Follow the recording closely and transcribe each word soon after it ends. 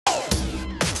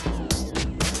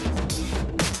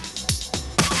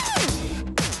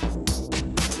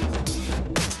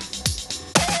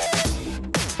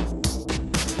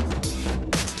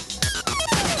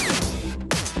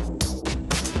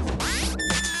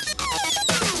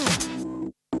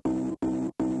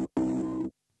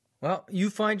Well, you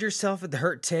find yourself at the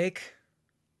Hurt Take.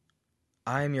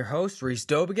 I am your host, Reese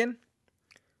Dobigan.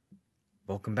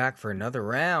 Welcome back for another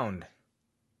round.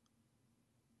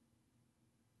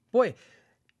 Boy,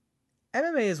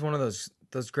 MMA is one of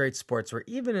those great sports where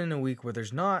even in a week where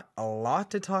there's not a lot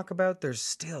to talk about, there's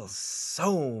still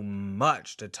so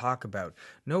much to talk about.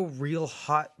 No real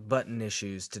hot button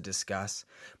issues to discuss,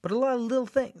 but a lot of little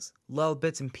things, little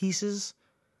bits and pieces.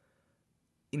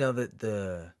 You know,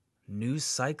 the news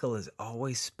cycle is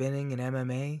always spinning in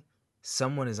MMA.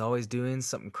 Someone is always doing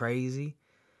something crazy.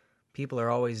 People are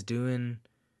always doing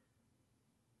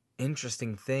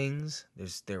interesting things.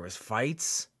 There was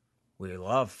fights. We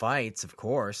love fights, of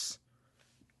course.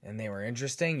 And they were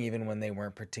interesting even when they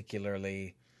weren't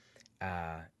particularly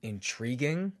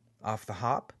intriguing off the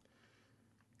hop.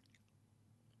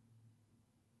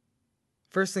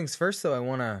 First things first, though, I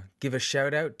want to give a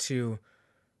shout out to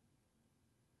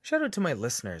my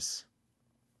listeners.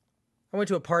 I went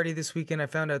to a party this weekend. I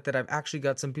found out that I've actually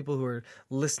got some people who are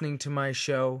listening to my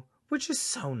show, which is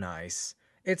so nice.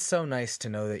 It's so nice to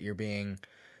know that you're being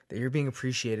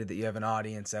appreciated, that you have an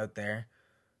audience out there.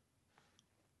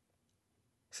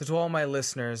 So to all my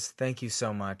listeners, thank you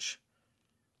so much.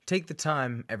 Take the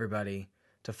time, everybody,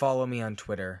 to follow me on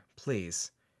Twitter,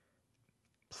 please.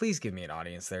 Please give me an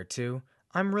audience there too.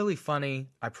 I'm really funny,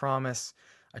 I promise.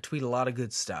 I tweet a lot of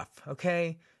good stuff,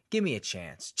 okay? Give me a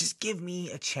chance. Just give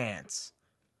me a chance.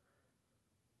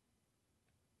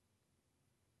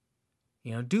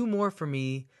 You know, do more for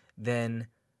me than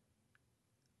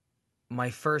my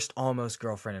first almost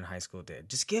girlfriend in high school did.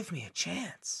 Just give me a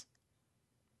chance.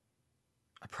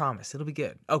 I promise, it'll be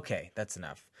good. Okay, that's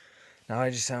enough. Now I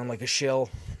just sound like a shill.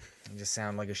 You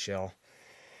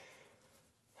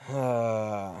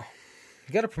gotta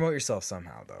promote yourself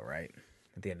somehow, though, right?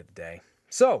 At the end of the day.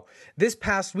 So, this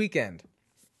past weekend,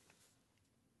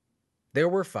 there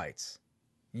were fights.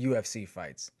 UFC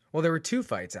fights. Well, there were two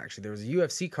fights, actually. There was a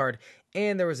UFC card,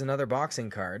 and there was another boxing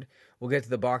card. We'll get to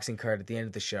the boxing card at the end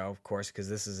of the show, of course, because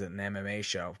this is an MMA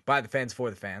show. By the fans, for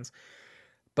the fans.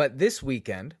 But this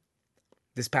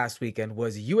past weekend,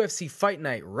 was UFC Fight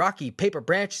Night, Rocky, Paper,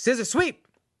 Branch, Scissor, Sweep!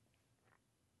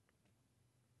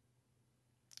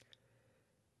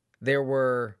 There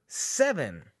were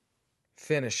 7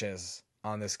 finishes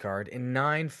on this card in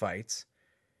 9 fights,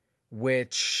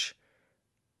 which,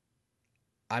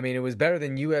 I mean, it was better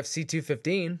than UFC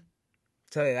 215. I'll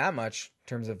tell you that much in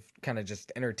terms of kind of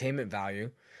just entertainment value.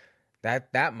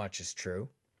 That much is true.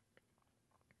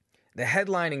 The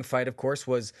headlining fight, of course,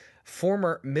 was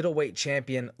former middleweight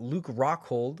champion Luke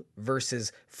Rockhold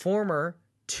versus former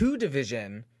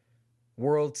 2-division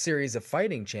World Series of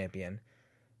Fighting champion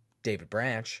David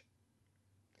Branch.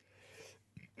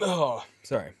 Oh,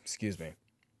 sorry. Excuse me.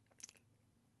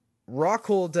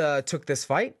 Rockhold took this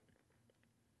fight.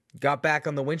 Got back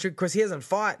on the win streak. Of course, he hasn't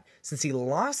fought since he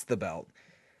lost the belt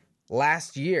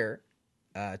last year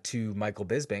to Michael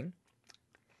Bisping.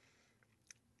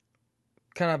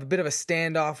 Kind of a bit of a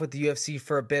standoff with the UFC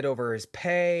for a bit over his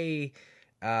pay.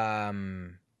 There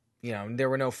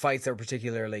were no fights that were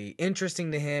particularly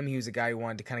interesting to him. He was a guy who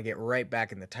wanted to kind of get right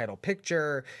back in the title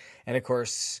picture. And of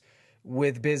course,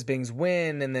 with Bisping's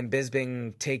win and then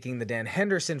Bisping taking the Dan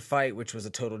Henderson fight, which was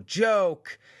a total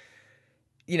joke,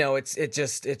 you know,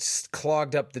 it's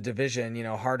clogged up the division, you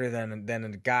know, harder than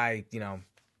a guy, you know,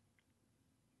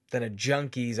 than a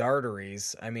junkie's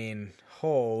arteries. I mean,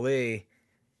 holy.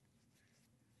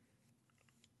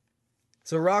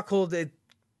 So Rockhold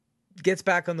gets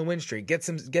back on the win streak, gets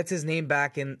his name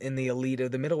back in the elite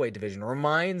of the middleweight division,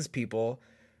 reminds people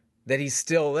that he's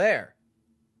still there.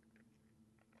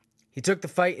 He took the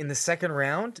fight in the second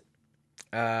round,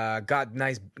 got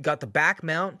the back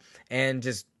mount, and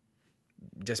just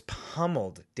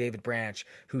pummeled David Branch,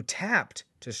 who tapped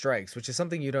to strikes, which is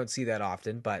something you don't see that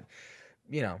often. But,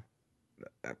 you know,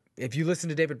 if you listen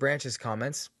to David Branch's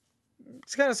comments,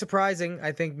 it's kind of surprising.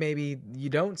 I think maybe you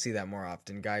don't see that more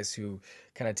often. Guys who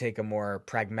kind of take a more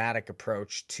pragmatic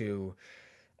approach to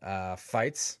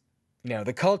fights. You know,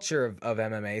 the culture of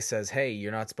MMA says, hey,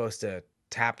 you're not supposed to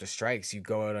tap to strikes. You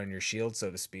go out on your shield,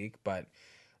 so to speak. But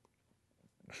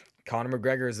Conor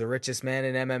McGregor is the richest man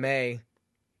in MMA,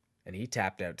 and he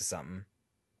tapped out to something.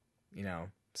 You know,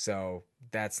 so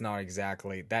that's not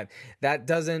exactly that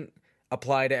doesn't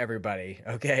apply to everybody,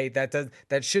 okay?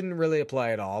 That shouldn't really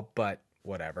apply at all, but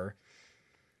whatever.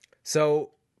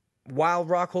 So while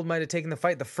Rockhold might have taken the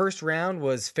fight, the first round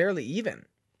was fairly even.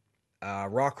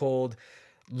 Rockhold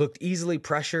looked easily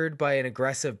pressured by an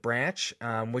aggressive Branch,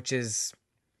 which is,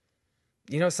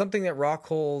 you know, something that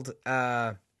Rockhold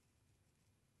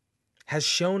has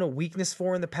shown a weakness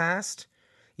for in the past.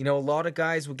 You know, a lot of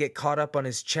guys would get caught up on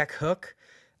his check hook.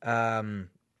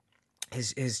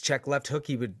 His check left hook,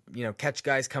 he would, you know, catch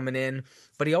guys coming in,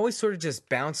 but he always sort of just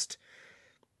bounced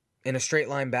in a straight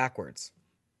line backwards.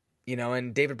 You know,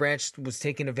 and David Branch was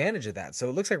taking advantage of that. So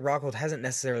it looks like Rockhold hasn't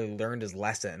necessarily learned his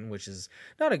lesson, which is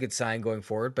not a good sign going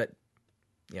forward, but,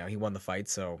 you know, he won the fight,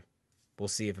 so we'll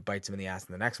see if it bites him in the ass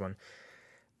in the next one.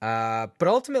 But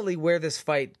ultimately, what this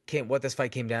fight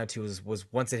came down to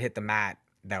was once it hit the mat,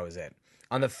 that was it.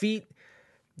 On the feet,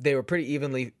 they were pretty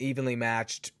evenly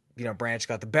matched. You know, Branch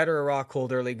got the better of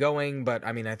Rockhold early going, but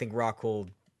I mean, I think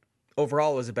Rockhold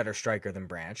overall was a better striker than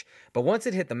Branch. But once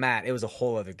it hit the mat, it was a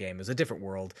whole other game. It was a different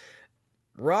world.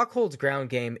 Rockhold's ground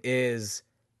game is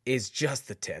just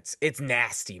the tits. It's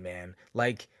nasty, man.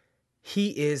 Like,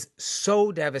 he is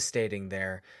so devastating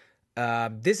there.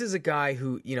 This is a guy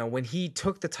who, you know, when he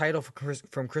took the title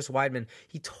from Chris Weidman,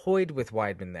 he toyed with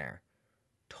Weidman there.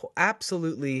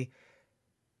 Absolutely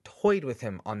toyed with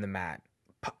him on the mat.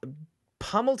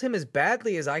 Pummeled him as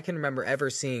badly as I can remember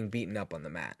ever seeing beaten up on the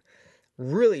mat.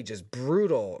 Really just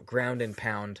brutal ground and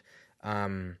pound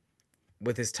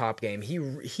with his top game.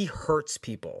 He hurts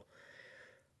people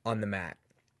on the mat.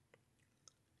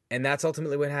 And that's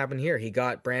ultimately what happened here. He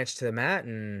got Branch to the mat,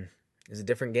 and it was a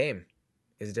different game.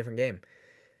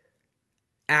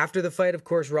 After the fight, of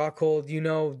course, Rockhold, you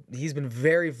know, he's been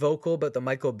very vocal about the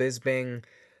Michael Bisping,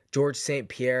 George St.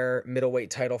 Pierre middleweight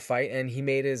title fight, and he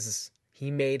made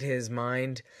his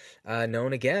mind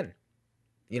known again.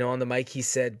 You know, on the mic, he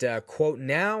said, quote,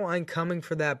 "Now I'm coming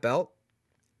for that belt.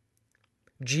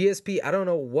 GSP, I don't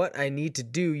know what I need to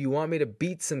do. You want me to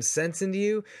beat some sense into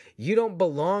you? You don't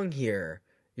belong here.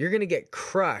 You're going to get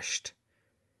crushed."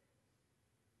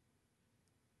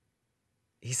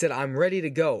 He said, "I'm ready to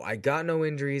go. I got no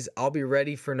injuries. I'll be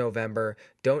ready for November.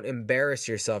 Don't embarrass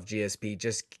yourself, GSP.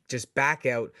 Just back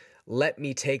out. Let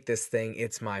me take this thing.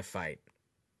 It's my fight."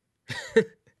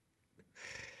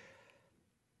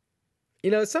 You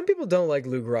know, some people don't like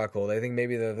Luke Rockhold. I think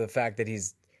maybe the fact that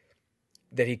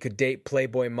he could date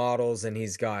Playboy models and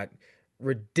he's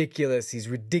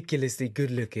ridiculously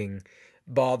good looking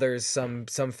bothers some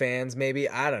fans maybe.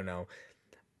 I don't know.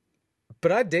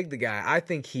 But I dig the guy. I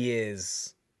think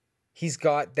he's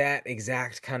got that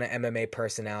exact kind of MMA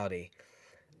personality.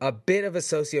 A bit of a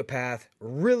sociopath,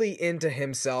 really into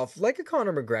himself, like a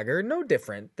Conor McGregor, no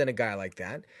different than a guy like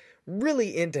that.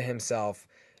 Really into himself,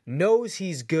 knows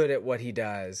he's good at what he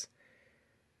does.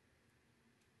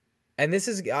 And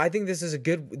I think this is a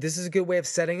good way of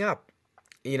setting up.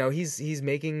 You know, he's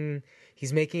making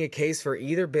a case for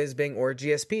either Bisping or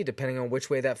GSP, depending on which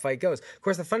way that fight goes. Of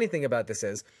course, the funny thing about this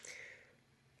is,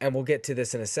 and we'll get to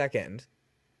this in a second,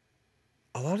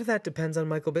 a lot of that depends on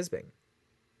Michael Bisping.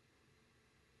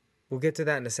 We'll get to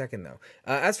that in a second, though.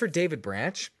 As for David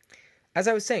Branch, as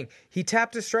I was saying, he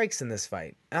tapped his strikes in this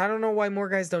fight. I don't know why more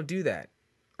guys don't do that.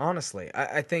 Honestly,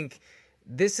 I think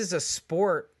this is a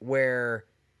sport where,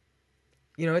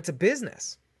 you know, it's a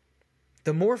business.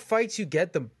 The more fights you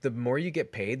get, the more you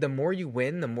get paid. The more you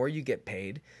win, the more you get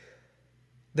paid.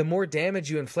 The more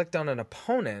damage you inflict on an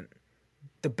opponent,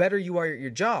 the better you are at your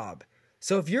job.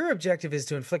 So if your objective is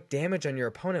to inflict damage on your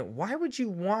opponent, why would you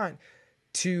want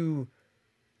to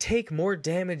take more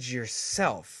damage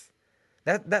yourself?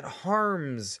 That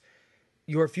harms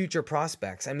your future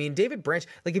prospects. I mean, David Branch,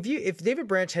 like if David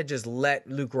Branch had just let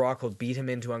Luke Rockhold beat him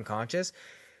into unconscious,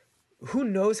 who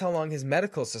knows how long his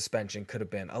medical suspension could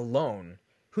have been alone?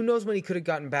 Who knows when he could have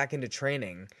gotten back into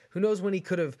training? Who knows when he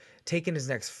could have taken his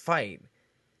next fight?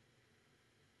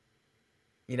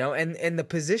 You know, and the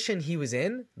position he was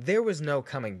in, there was no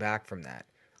coming back from that.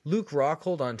 Luke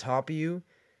Rockhold on top of you,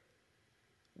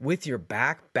 with your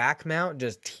back mount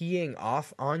just teeing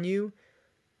off on you.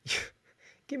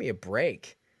 Give me a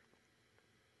break.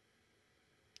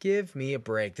 Give me a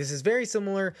break. This is very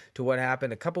similar to what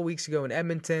happened a couple weeks ago in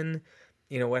Edmonton.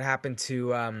 You know, what happened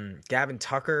to Gavin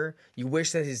Tucker. You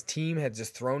wish that his team had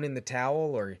just thrown in the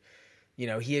towel, or, you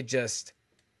know, he had just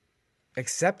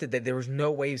accepted that there was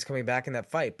no way he was coming back in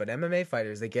that fight. But MMA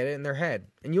fighters, they get it in their head.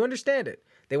 And you understand it.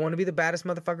 They want to be the baddest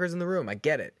motherfuckers in the room. I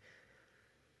get it.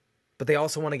 But they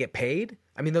also want to get paid.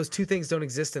 I mean, those two things don't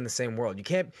exist in the same world. You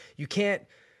can't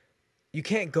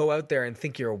go out there and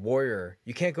think you're a warrior.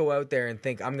 You can't go out there and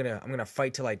think I'm gonna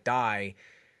fight till I die,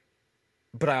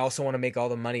 but I also want to make all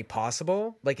the money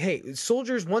possible. Like, hey,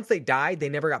 soldiers, once they died, they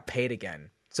never got paid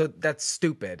again. So that's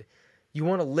stupid. You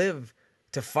want to live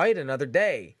to fight another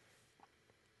day.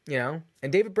 You know?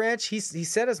 And David Branch, he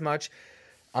said as much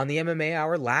on the MMA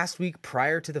Hour last week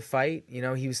prior to the fight. You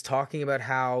know, he was talking about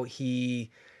how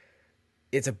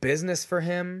it's a business for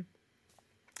him.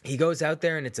 he goes out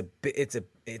there and it's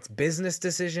business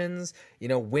decisions.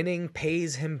 Winning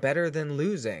pays him better than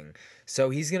losing.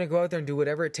 So he's going to go out there and do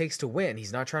whatever it takes to win.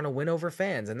 He's not trying to win over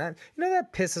fans. And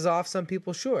that pisses off some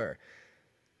people, sure.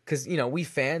 Because, we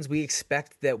fans, we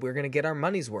expect that we're going to get our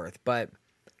money's worth. But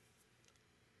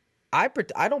I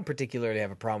don't particularly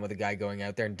have a problem with a guy going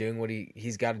out there and doing what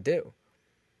he's got to do.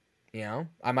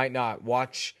 I might not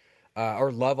watch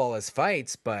or love all his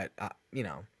fights, but,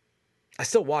 I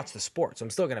still watch the sport, so I'm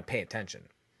still going to pay attention.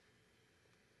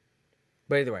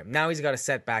 But either way, now he's got a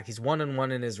setback. He's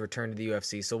 1-1 in his return to the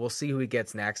UFC, so we'll see who he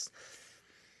gets next.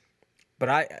 But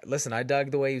I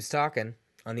dug the way he was talking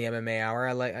on the MMA Hour.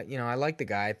 I like the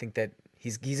guy. I think that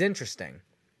he's interesting.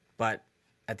 But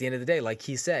at the end of the day, like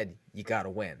he said, you got to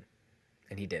win.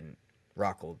 And he didn't.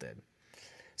 Rockhold did.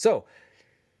 So,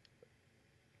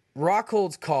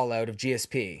 Rockhold's call out of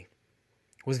GSP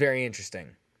was very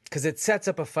interesting. Because it sets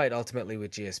up a fight ultimately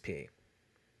with GSP.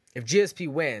 If GSP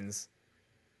wins,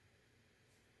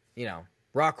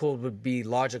 Rockhold would be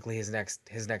logically his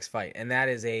next fight. And that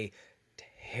is a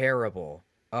terrible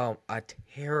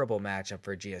matchup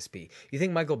for GSP. You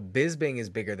think Michael Bisping is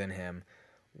bigger than him?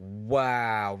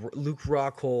 Wow. Luke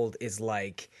Rockhold is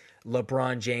like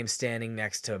LeBron James standing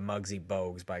next to Muggsy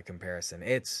Bogues by comparison.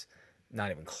 It's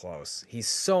not even close. He's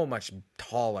so much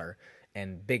taller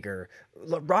and bigger.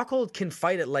 Rockhold can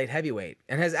fight at light heavyweight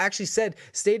and has actually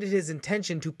stated his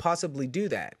intention to possibly do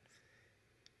that.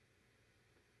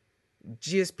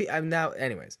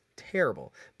 Anyways,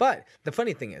 terrible. But the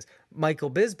funny thing is,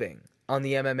 Michael Bisping on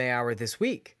the MMA Hour this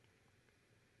week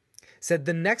said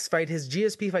the next fight, his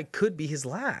GSP fight, could be his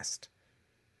last.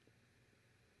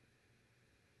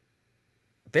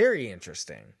 Very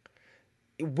interesting.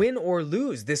 Win or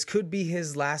lose, this could be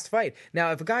his last fight.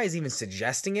 Now, if a guy is even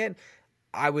suggesting it,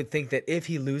 I would think that if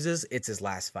he loses, it's his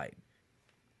last fight.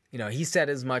 He said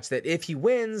as much that if he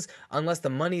wins, unless the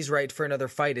money's right for another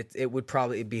fight, it would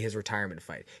probably be his retirement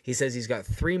fight. He says he's got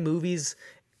 3 movies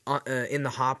in the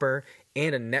hopper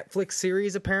and a Netflix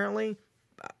series, apparently.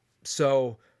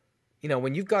 So,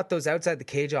 when you've got those outside the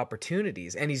cage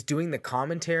opportunities and he's doing the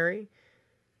commentary,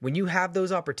 when you have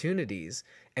those opportunities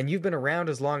and you've been around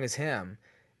as long as him,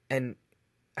 and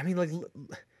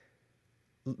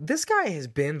this guy has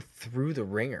been through the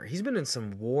ringer. He's been in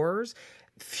some wars.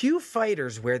 Few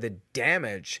fighters wear the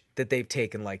damage that they've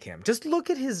taken like him. Just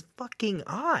look at his fucking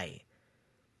eye.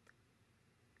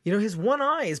 His one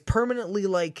eye is permanently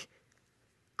like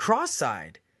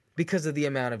cross-eyed because of the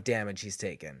amount of damage he's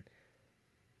taken.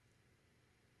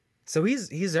 So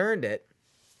he's earned it.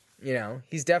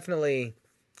 He's definitely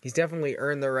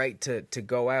earned the right to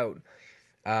go out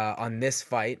on this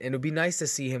fight, and it would be nice to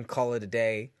see him call it a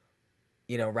day.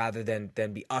 Rather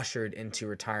than be ushered into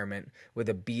retirement with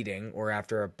a beating or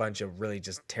after a bunch of really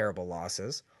just terrible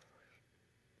losses.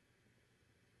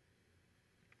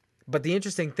 But the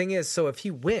interesting thing is, so if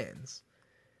he wins,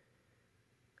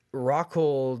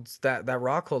 Rockhold's that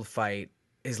Rockhold fight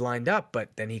is lined up,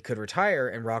 but then he could retire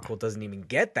and Rockhold doesn't even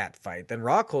get that fight. Then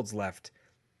Rockhold's left,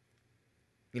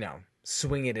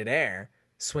 swinging at air.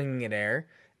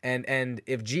 And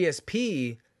if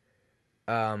GSP,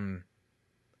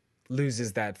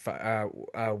 loses that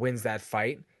wins that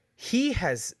fight,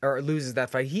 loses that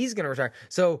fight, he's going to retire.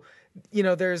 So,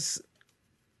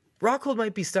 Rockhold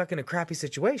might be stuck in a crappy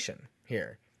situation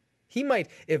here. He might,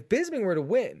 if Bisping were to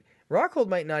win, Rockhold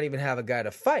might not even have a guy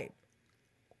to fight.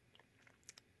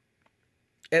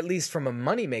 At least from a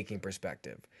money-making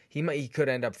perspective. He could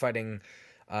end up fighting,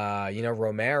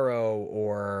 Romero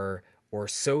or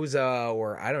Souza,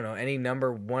 or I don't know, any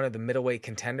number one of the middleweight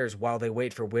contenders while they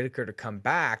wait for Whitaker to come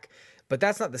back. But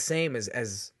that's not the same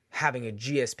as having a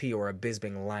GSP or a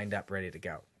Bisping lined up ready to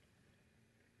go.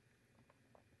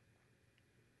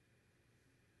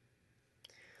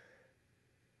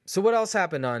 So what else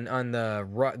happened on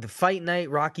the fight night?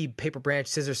 Rocky Paper Branch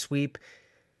Scissor Sweep.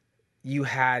 You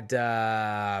had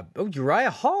Uriah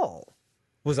Hall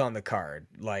was on the card.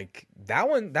 Like that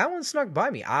one snuck by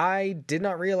me. I did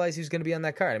not realize he was going to be on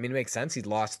that card. I mean, it makes sense. He'd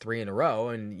lost 3 in a row,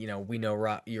 and we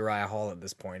know Uriah Hall at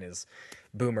this point is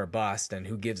boom or bust, and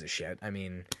who gives a shit? I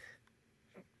mean,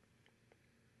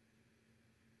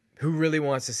 who really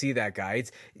wants to see that guy?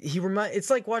 It's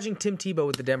like watching Tim Tebow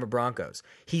with the Denver Broncos.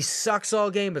 He sucks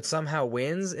all game, but somehow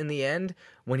wins in the end.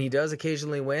 When he does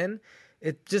occasionally win,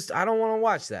 I don't want to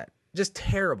watch that. Just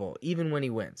terrible, even when he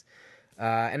wins.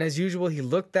 And as usual, he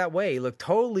looked that way. He looked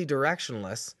totally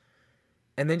directionless,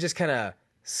 and then just kind of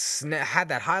had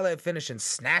that highlight finish and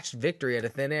snatched victory out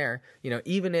of thin air.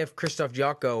 Even if Krzysztof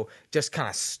Jotko just kind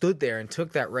of stood there and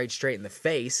took that right straight in the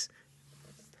face.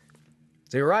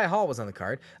 So Uriah Hall was on the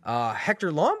card.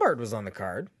 Hector Lombard was on the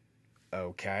card.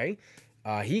 Okay.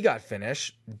 He got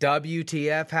finished.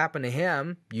 WTF happened to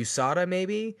him? USADA,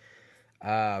 maybe?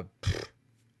 Not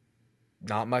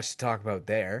much to talk about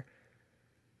there.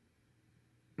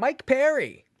 Mike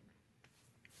Perry.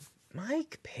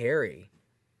 Mike Perry,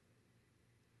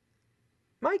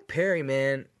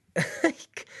 man,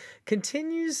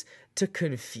 continues to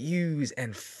confuse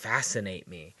and fascinate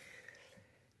me.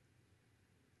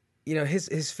 You know,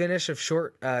 his finish of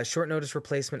short notice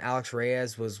replacement Alex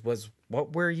Reyes was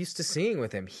what we're used to seeing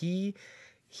with him. He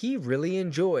really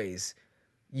enjoys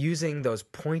using those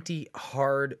pointy,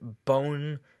 hard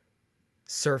bone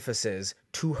surfaces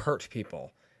to hurt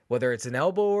people, whether it's an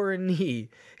elbow or a knee.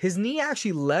 His knee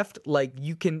actually left, like,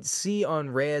 you can see on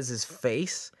Reyes's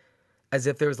face, as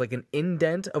if there was like an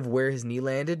indent of where his knee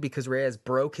landed, because Reyes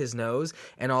broke his nose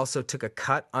and also took a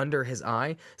cut under his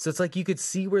eye. So it's like you could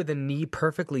see where the knee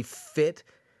perfectly fit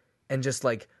and just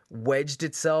like wedged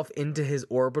itself into his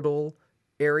orbital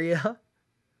area.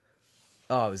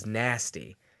 Oh, it was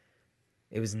nasty.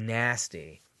 It was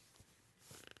nasty.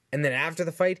 And then after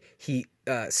the fight, he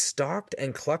stalked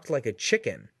and clucked like a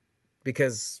chicken.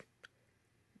 Because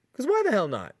why the hell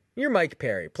not? You're Mike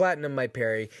Perry. Platinum Mike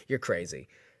Perry. You're crazy.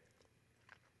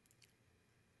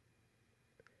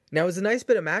 Now, it was a nice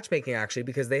bit of matchmaking, actually,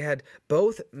 because they had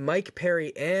both Mike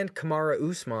Perry and Kamaru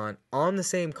Usman on the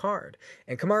same card.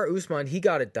 And Kamaru Usman, he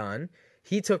got it done.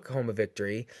 He took home a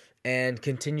victory and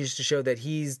continues to show that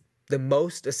he's the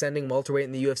most ascending welterweight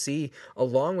in the UFC,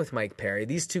 along with Mike Perry.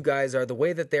 These two guys are, the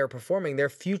way that they're performing, they're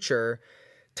future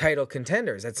title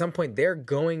contenders. At some point, they're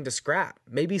going to scrap,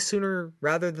 maybe sooner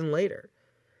rather than later.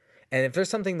 And if there's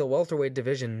something the welterweight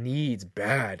division needs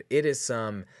bad, it is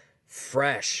some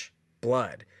fresh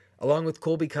blood. Along with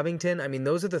Colby Covington, I mean,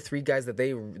 those are the three guys that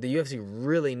the UFC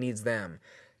really needs them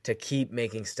to keep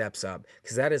making steps up,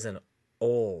 because that is an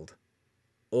old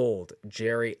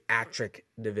geriatric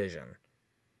division.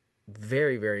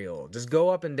 Very, very old. Just go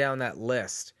up and down that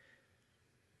list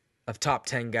of top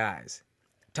 10 guys,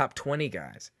 top 20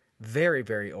 guys. Very,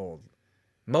 very old.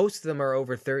 Most of them are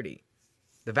over 30.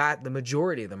 The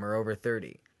majority of them are over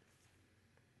 30.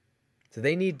 So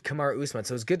they need Kamaru Usman.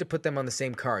 So it's good to put them on the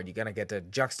same card. You gotta get to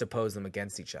juxtapose them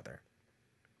against each other.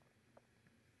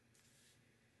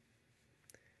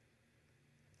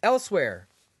 Elsewhere,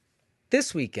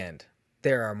 this weekend,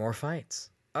 there are more fights.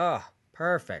 Oh,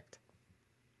 perfect.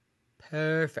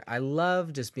 Perfect. I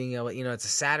love just being able, it's a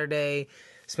Saturday,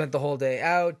 spent the whole day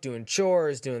out, doing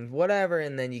chores, doing whatever,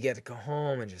 and then you get to go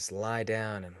home and just lie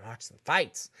down and watch some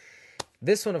fights.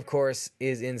 This one, of course,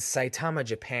 is in Saitama,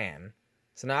 Japan.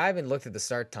 So now I haven't looked at the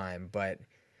start time, but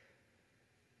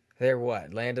they're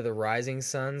what? Land of the Rising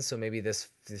Sun? So maybe this...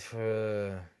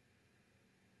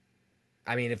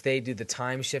 I mean, if they do the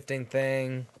time shifting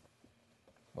thing,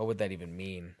 what would that even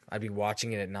mean? I'd be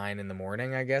watching it at 9 in the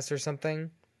morning, I guess, or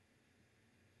something?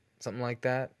 Something like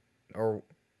that? Or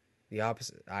the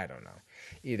opposite? I don't know.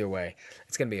 Either way,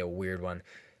 it's going to be a weird one.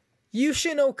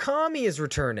 Yushin Okami is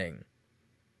returning.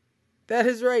 That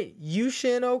is right.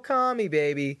 Yushin Okami,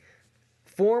 baby.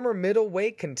 Former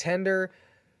middleweight contender,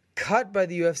 cut by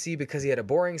the UFC because he had a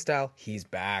boring style. He's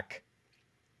back.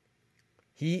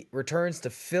 He returns to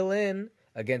fill in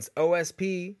against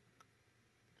OSP.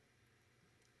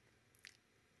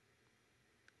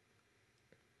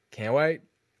 Can't wait.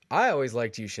 I always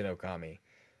liked Yushin Okami,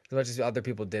 as much as other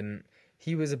people didn't.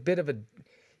 He was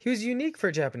unique for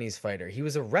a Japanese fighter. He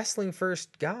was a wrestling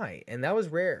first guy, and that was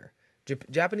rare.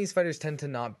 Japanese fighters tend to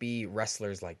not be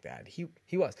wrestlers like that. He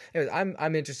was. Anyways,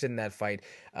 I'm interested in that fight,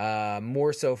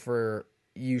 more so for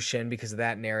Yushin because of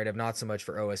that narrative, not so much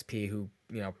for OSP, who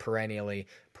continually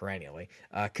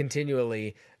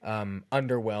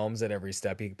underwhelms at every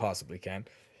step he possibly can.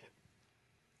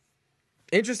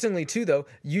 Interestingly, too, though,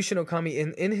 Yushin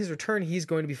Okami, in his return, he's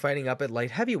going to be fighting up at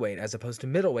light heavyweight as opposed to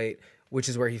middleweight, which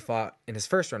is where he fought in his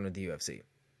first run with the UFC.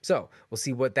 So we'll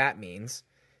see what that means.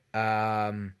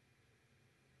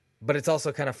 But it's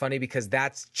also kind of funny because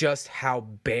that's just how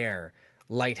bare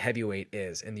light heavyweight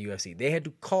is in the UFC. They had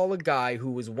to call a guy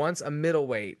who was once a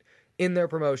middleweight in their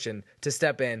promotion to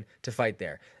step in to fight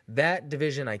there. That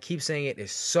division, I keep saying it,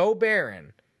 is so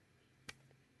barren.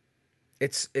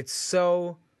 It's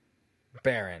so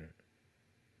barren.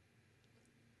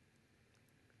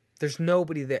 There's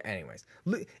nobody there. Anyways,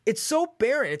 it's so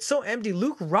barren. It's so empty.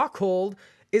 Luke Rockhold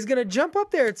is going to jump up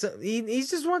there.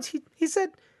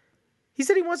 He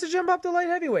said he wants to jump up to light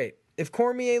heavyweight. If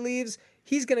Cormier leaves,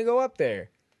 he's going to go up there.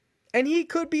 And he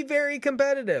could be very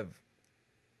competitive.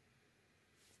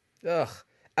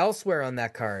 Elsewhere on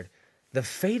that card, the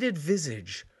faded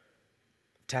visage,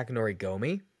 Takanori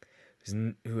Gomi,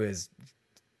 who is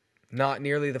Not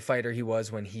nearly the fighter he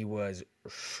was when he was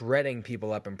shredding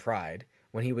people up in Pride,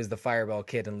 when he was the Fireball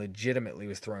Kid and legitimately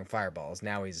was throwing fireballs.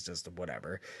 Now he's just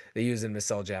whatever. They use him to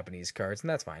sell Japanese cards, and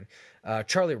that's fine.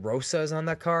 Charlie Rosa is on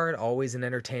that card, always an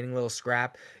entertaining little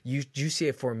scrap.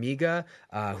 Jussier Formiga,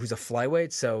 who's a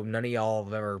flyweight, so none of y'all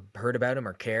have ever heard about him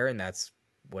or care, and that's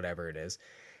whatever it is.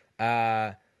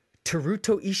 Teruto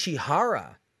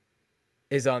Ishihara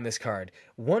is on this card.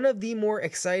 One of the more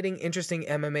exciting, interesting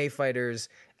MMA fighters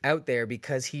out there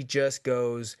because he just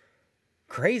goes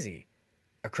crazy.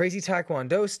 A crazy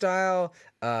Taekwondo style,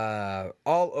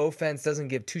 all offense, doesn't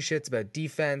give two shits about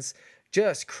defense,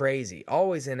 just crazy.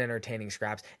 Always in entertaining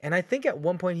scraps. And I think at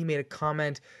one point he made a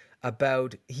comment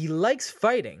about he likes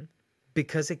fighting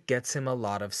because it gets him a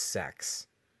lot of sex.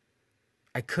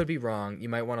 I could be wrong. You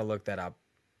might want to look that up,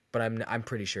 but I'm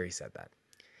pretty sure he said that.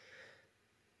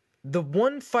 The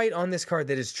one fight on this card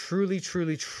that is truly,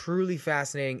 truly, truly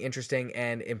fascinating, interesting,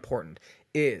 and important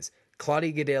is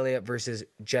Claudia Gadelha versus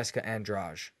Jessica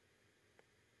Andrade.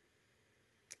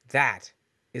 That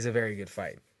is a very good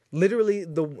fight. Literally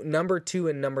the number 2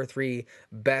 and number 3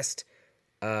 best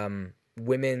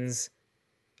women's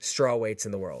strawweights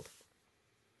in the world.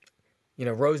 You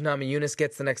know, Rose Namajunas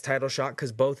gets the next title shot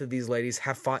because both of these ladies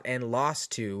have fought and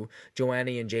lost to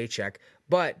Joanna and Jacek.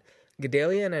 But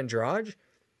Gadelha and Andrade,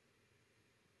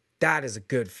 that is a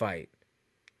good fight.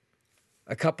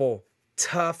 A couple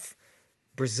tough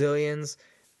Brazilians.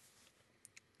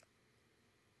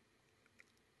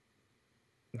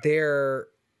 Gadelha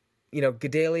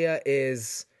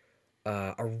is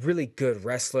a really good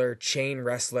wrestler, chain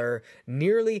wrestler.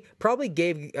 Probably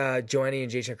gave Joanna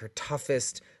and Jacek her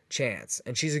toughest chance.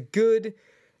 And she's a good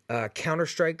counter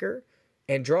striker.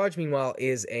 Andrade, meanwhile,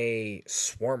 is a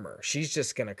swarmer. She's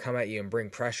just going to come at you and bring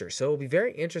pressure. So it'll be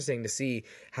very interesting to see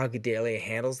how Gadelha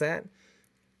handles that.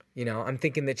 You know, I'm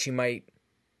thinking that she might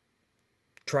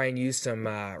try and use some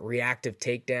reactive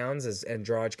takedowns as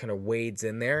Andrade kind of wades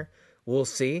in there. We'll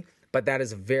see. But that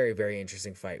is a very, very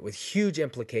interesting fight with huge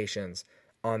implications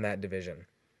on that division.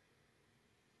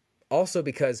 Also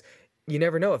because you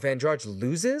never know, if Andrade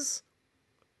loses,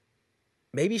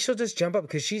 maybe she'll just jump up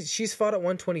because she's fought at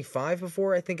 125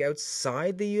 before, I think,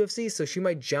 outside the UFC. So she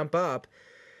might jump up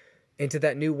into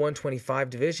that new 125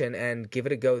 division and give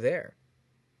it a go there.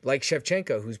 Like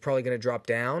Shevchenko, who's probably going to drop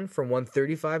down from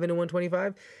 135 into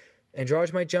 125.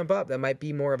 Andrade might jump up. That might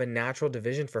be more of a natural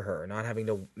division for her, not having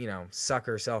to, suck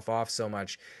herself off so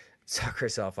much. Suck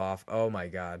herself off. Oh my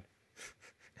God.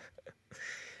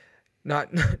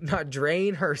 Not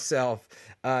drain herself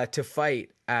to fight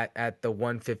at the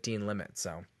 115 limit.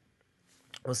 So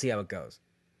we'll see how it goes.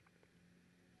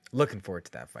 Looking forward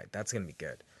to that fight. That's going to be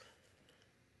good.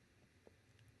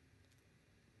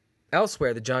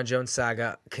 Elsewhere, the Jon Jones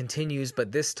saga continues,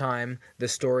 but this time the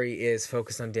story is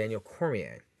focused on Daniel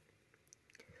Cormier.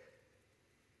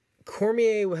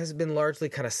 Cormier has been largely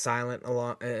kind of silent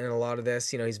in a lot of this.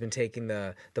 He's been taking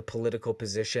the political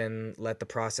position, let the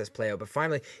process play out. But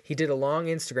finally, he did a long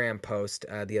Instagram post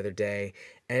the other day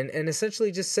and essentially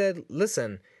just said,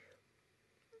 listen,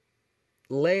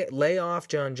 lay off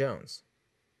Jon Jones.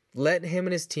 Let him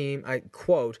and his team, I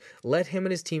quote, let him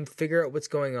and his team figure out what's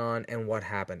going on and what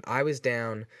happened. I was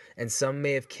down and some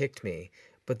may have kicked me,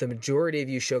 but the majority of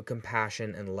you showed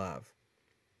compassion and love.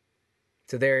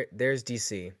 So there's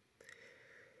DC.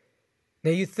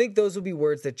 Now, you'd think those would be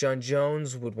words that Jon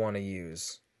Jones would want to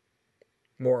use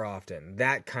more often.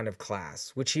 That kind of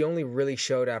class, which he only really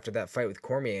showed after that fight with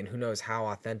Cormier, and who knows how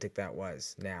authentic that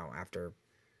was now after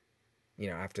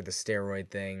the steroid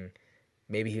thing.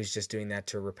 Maybe he was just doing that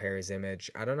to repair his image.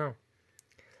 I don't know.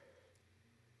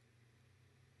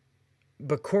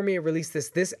 But Cormier released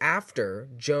this after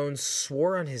Jones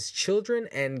swore on his children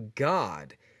and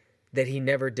God that he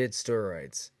never did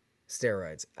steroids.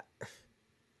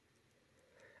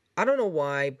 I don't know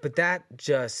why, but that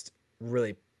just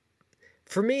really,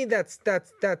 for me, that's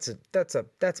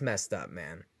messed up,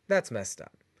 man. That's messed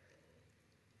up.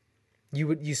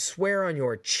 You swear on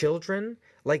your children?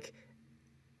 Like,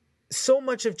 so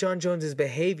much of Jon Jones's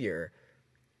behavior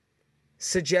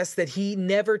suggests that he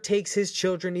never takes his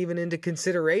children even into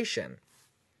consideration.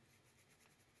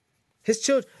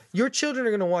 Your children are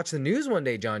going to watch the news one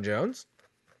day, Jon Jones.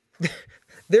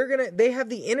 They have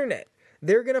the internet.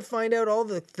 They're going to find out all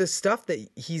the stuff that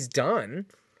he's done.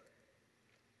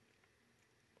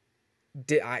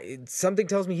 Something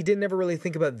tells me he didn't ever really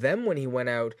think about them when he went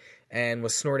out and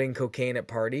was snorting cocaine at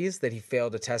parties that he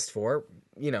failed to test for,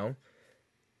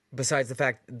 Besides the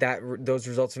fact that those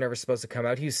results were never supposed to come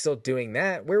out, he was still doing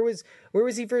that. Where was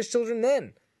he for his children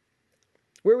then?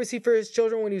 Where was he for his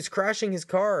children when he was crashing his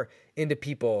car into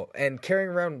people and carrying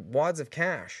around wads of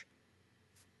cash?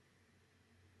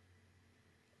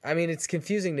 I mean, it's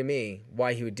confusing to me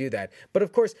why he would do that. But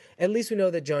of course, at least we know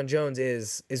that Jon Jones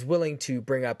is willing to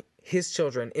bring up his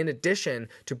children in addition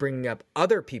to bringing up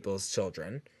other people's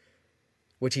children,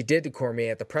 which he did to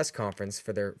Cormier at the press conference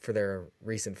for their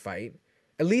recent fight.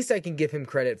 At least I can give him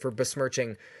credit for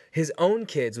besmirching his own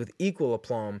kids with equal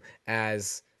aplomb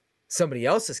as somebody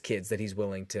else's kids that he's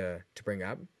willing to bring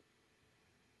up.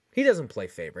 He doesn't play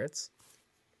favorites.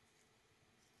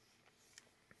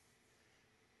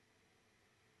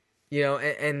 You know,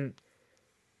 and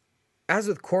as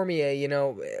with Cormier, you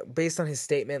know, based on his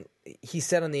statement, he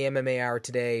said on the MMA Hour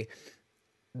today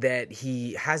that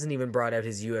he hasn't even brought out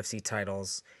his UFC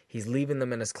titles. He's leaving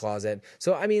them in his closet.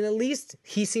 So, I mean, at least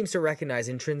he seems to recognize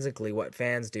intrinsically what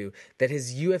fans do, that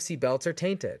his UFC belts are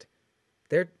tainted.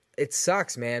 It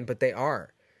sucks, man, but they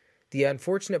are. The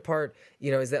unfortunate part,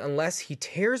 you know, is that unless he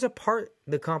tears apart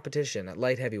the competition at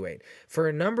light heavyweight for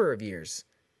a number of years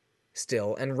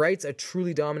still and writes a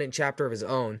truly dominant chapter of his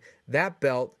own, that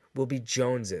belt will be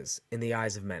Jones's in the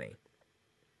eyes of many.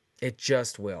 It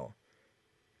just will.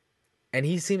 And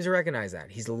he seems to recognize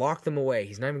that. He's locked them away.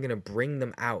 He's not even going to bring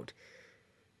them out.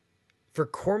 For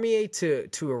Cormier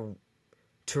to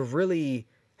really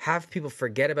have people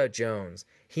forget about Jones,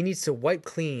 he needs to wipe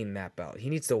clean that belt. He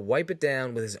needs to wipe it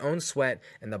down with his own sweat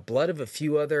and the blood of a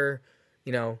few other,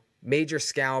 you know, major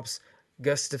scalps,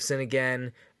 Gustafsson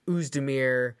again,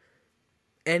 Oezdemir,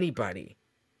 anybody.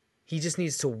 He just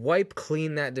needs to wipe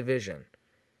clean that division.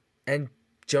 And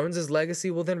Jones's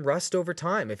legacy will then rust over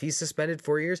time. If he's suspended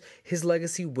 4 years, his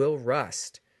legacy will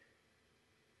rust.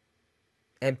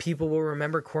 And people will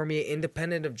remember Cormier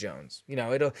independent of Jones. You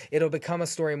know, it'll become a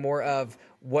story more of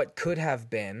what could have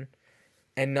been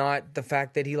and not the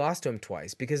fact that he lost to him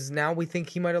twice. Because now we think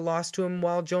he might have lost to him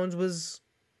while Jones was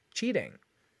cheating.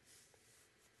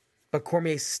 But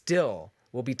Cormier still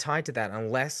will be tied to that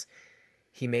unless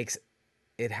he makes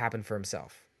it happen for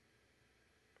himself.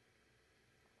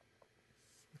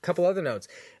 A couple other notes.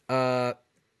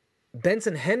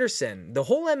 Benson Henderson, the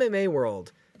whole MMA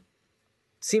world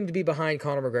seemed to be behind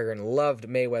Conor McGregor and loved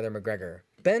Mayweather-McGregor.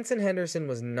 Benson Henderson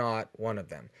was not one of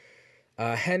them.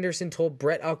 Henderson told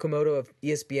Brett Okamoto of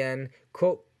ESPN,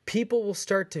 quote, "People will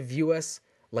start to view us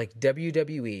like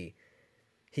WWE."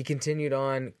 He continued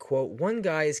on, quote, "One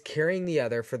guy is carrying the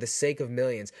other for the sake of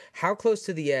millions. How close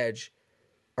to the edge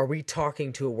are we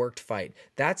talking to a worked fight?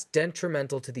 That's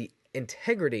detrimental to the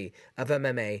integrity of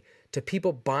MMA, to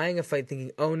people buying a fight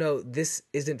thinking, oh no, this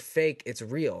isn't fake, it's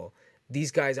real.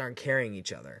 These guys aren't carrying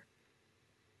each other."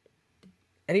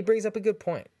 And he brings up a good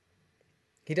point.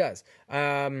 He does.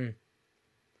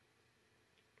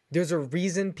 There's a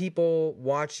reason people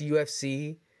watch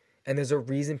UFC and there's a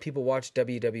reason people watch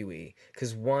WWE.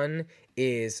 Because one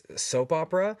is soap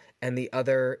opera and the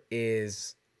other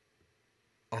is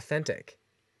authentic.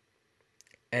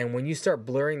 And when you start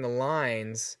blurring the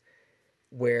lines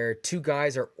where two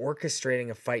guys are orchestrating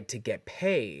a fight to get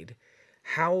paid,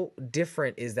 how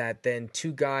different is that than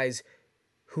two guys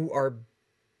who are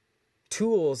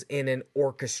tools in an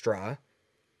orchestra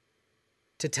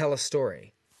to tell a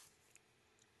story?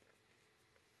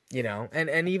 You know,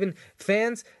 and even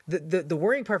fans, the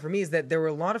worrying part for me is that there were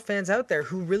a lot of fans out there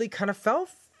who really kind of fell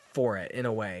for it in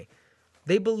a way.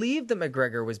 They believed that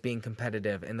McGregor was being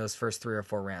competitive in those first 3 or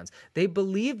 4 rounds. They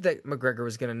believed that McGregor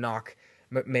was going to knock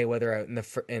Mayweather out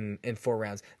in 4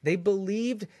 rounds. They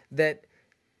believed that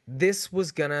this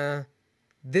was the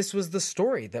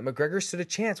story, that McGregor stood a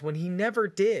chance when he never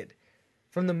did.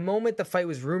 From the moment the fight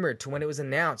was rumored to when it was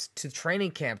announced, to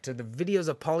training camp, to the videos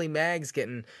of Paulie Maggs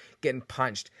getting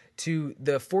punched, to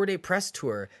the 4-day press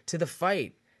tour, to the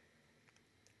fight,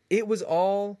 it was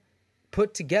all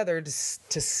put together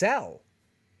to sell,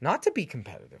 not to be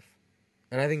competitive.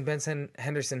 And I think Benson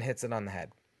Henderson hits it on the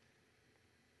head.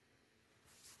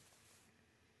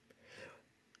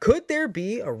 Could there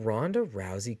be a Ronda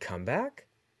Rousey comeback?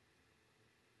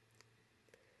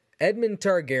 Edmund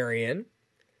Targaryen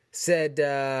said,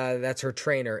 that's her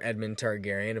trainer, Edmund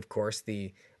Targaryen, of course,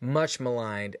 the much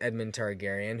maligned Edmund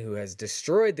Targaryen, who has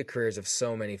destroyed the careers of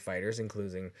so many fighters,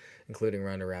 including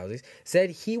Ronda Rousey, said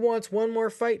he wants one more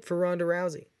fight for Ronda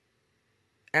Rousey,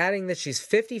 adding that she's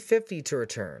 50-50 to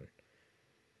return,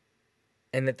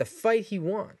 and that the fight he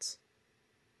wants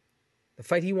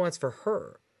for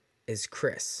her is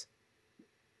Chris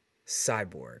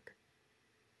Cyborg.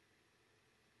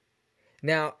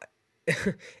 Now,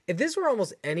 if this were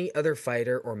almost any other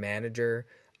fighter or manager,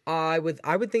 I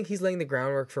would think he's laying the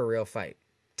groundwork for a real fight,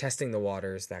 testing the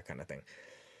waters, that kind of thing.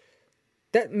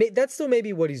 That still may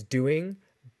be what he's doing,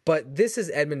 but this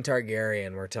is Edmund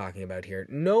Targaryen we're talking about here.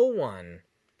 No one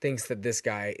thinks that this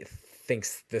guy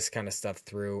thinks this kind of stuff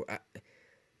through.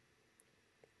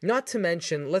 Not to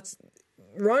mention,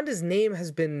 Ronda's name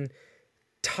has been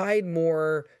tied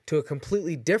more to a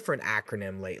completely different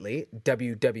acronym lately,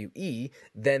 WWE,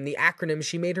 than the acronym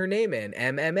she made her name in,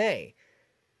 MMA.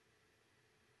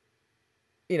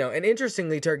 And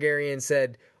interestingly, Targaryen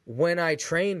said, when I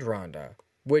trained Ronda,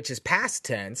 which is past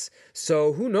tense,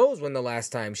 so who knows when the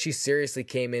last time she seriously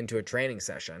came into a training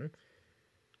session.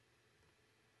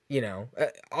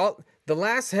 The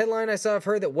last headline I saw of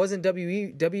her that wasn't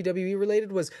WWE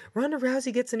related was Ronda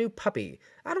Rousey gets a new puppy.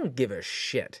 I don't give a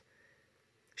shit.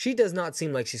 She does not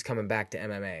seem like she's coming back to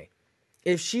MMA.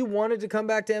 If she wanted to come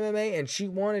back to MMA and she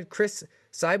wanted Chris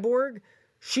Cyborg,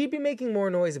 she'd be making more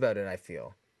noise about it, I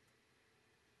feel.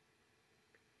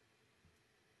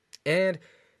 And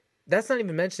that's not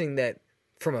even mentioning that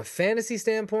from a fantasy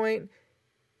standpoint,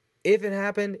 if it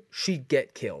happened, she'd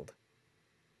get killed.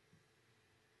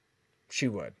 She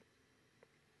would.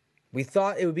 We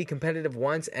thought it would be competitive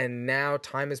once, and now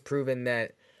time has proven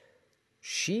that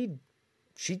she'd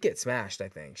get smashed, I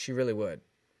think. She really would.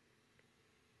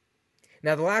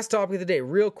 Now, the last topic of the day,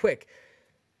 real quick.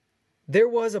 There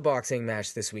was a boxing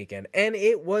match this weekend, and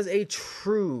it was a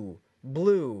true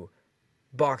blue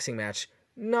boxing match.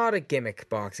 Not a gimmick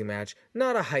boxing match,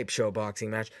 not a hype show boxing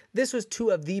match. This was two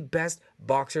of the best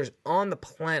boxers on the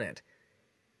planet.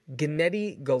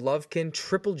 Gennady Golovkin,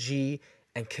 Triple G,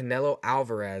 and Canelo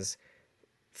Alvarez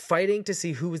fighting to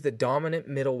see who was the dominant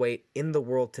middleweight in the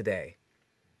world today.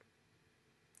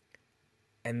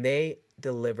 And they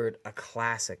delivered a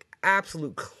classic,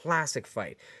 absolute classic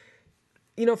fight.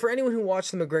 For anyone who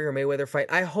watched the McGregor-Mayweather fight,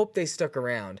 I hope they stuck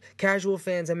around. Casual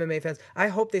fans, MMA fans, I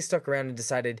hope they stuck around and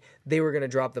decided they were going to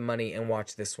drop the money and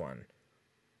watch this one.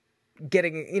 Get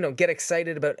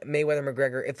excited about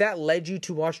Mayweather-McGregor. If that led you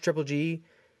to watch Triple G,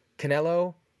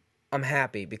 Canelo, I'm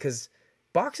happy because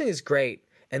boxing is great,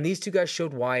 and these two guys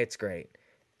showed why it's great.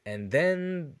 And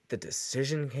then the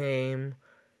decision came,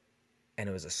 and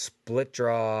it was a split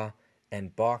draw.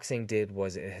 And boxing did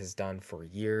what it has done for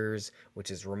years,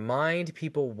 which is remind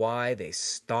people why they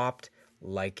stopped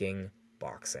liking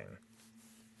boxing.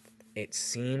 It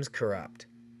seems corrupt.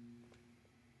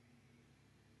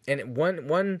 And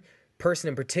one person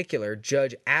in particular,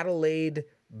 Judge Adelaide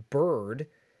Bird,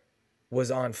 was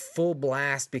on full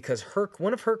blast because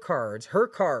one of her card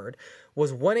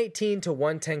was 118 to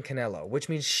 110 Canelo, which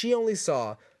means she only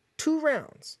saw 2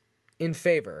 rounds in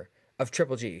favor of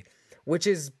Triple G, which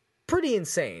is pretty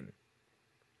insane.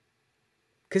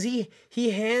 Because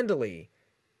he handily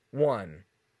won,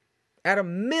 at a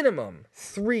minimum,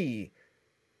 3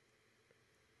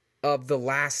 of the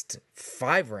last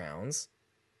 5 rounds.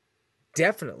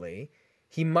 Definitely.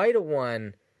 He might have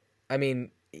won,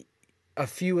 a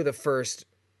few of the first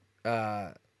 7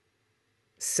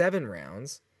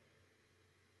 rounds.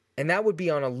 And that would be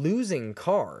on a losing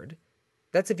card.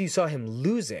 That's if you saw him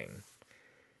losing.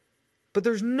 But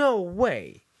there's no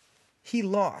way he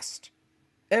lost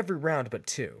every round but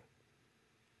 2.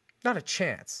 Not a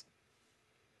chance.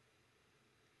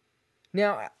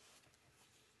 Now,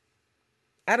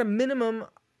 at a minimum,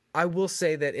 I will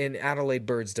say that in Adelaide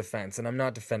Bird's defense, and I'm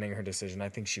not defending her decision, I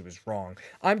think she was wrong.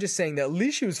 I'm just saying that at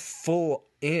least she was full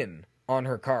in on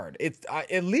her card.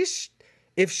 At least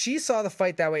if she saw the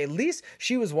fight that way, at least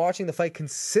she was watching the fight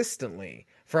consistently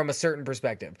from a certain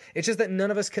perspective. It's just that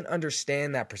none of us can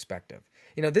understand that perspective.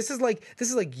 This is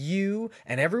like you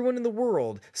and everyone in the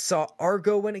world saw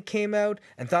Argo when it came out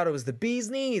and thought it was the bee's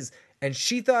knees, and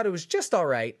she thought it was just all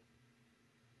right.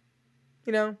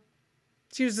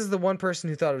 She was just the one person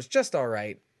who thought it was just all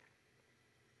right.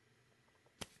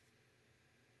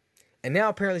 And now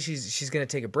apparently she's going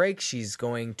to take a break. She's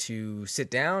going to sit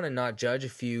down and not judge a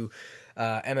few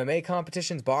MMA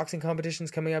competitions, boxing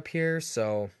competitions coming up here.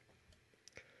 So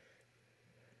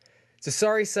it's a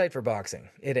sorry sight for boxing.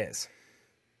 It is.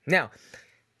 Now,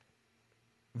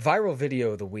 viral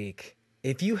video of the week.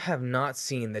 If you have not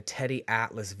seen the Teddy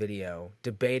Atlas video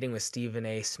debating with Stephen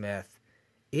A. Smith,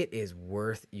 it is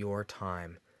worth your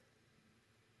time.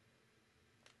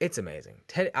 It's amazing.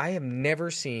 I have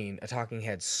never seen a talking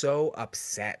head so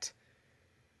upset.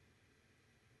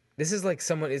 This is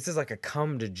like a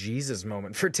come to Jesus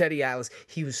moment for Teddy Atlas.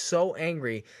 He was so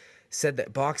angry, said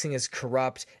that boxing is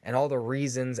corrupt and all the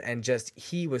reasons, and just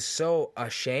he was so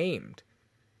ashamed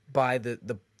by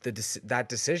that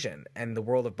decision and the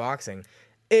world of boxing.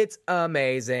 It's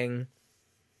amazing.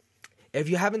 If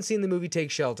you haven't seen the movie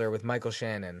Take Shelter with Michael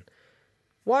Shannon,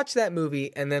 watch that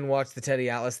movie and then watch the Teddy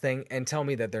Atlas thing and tell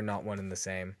me that they're not one and the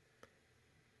same.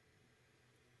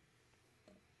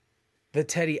 The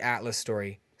Teddy Atlas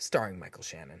story starring Michael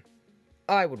Shannon.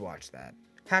 I would watch that.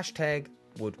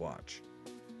 #would watch.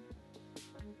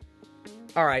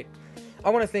 All right. I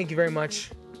want to thank you very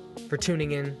much for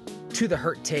tuning in to The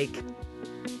Hurt Take.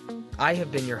 I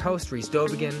have been your host, Reese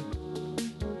Dovigan.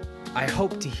 I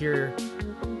hope to hear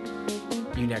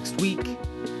you next week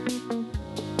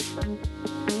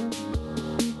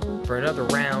for another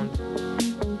round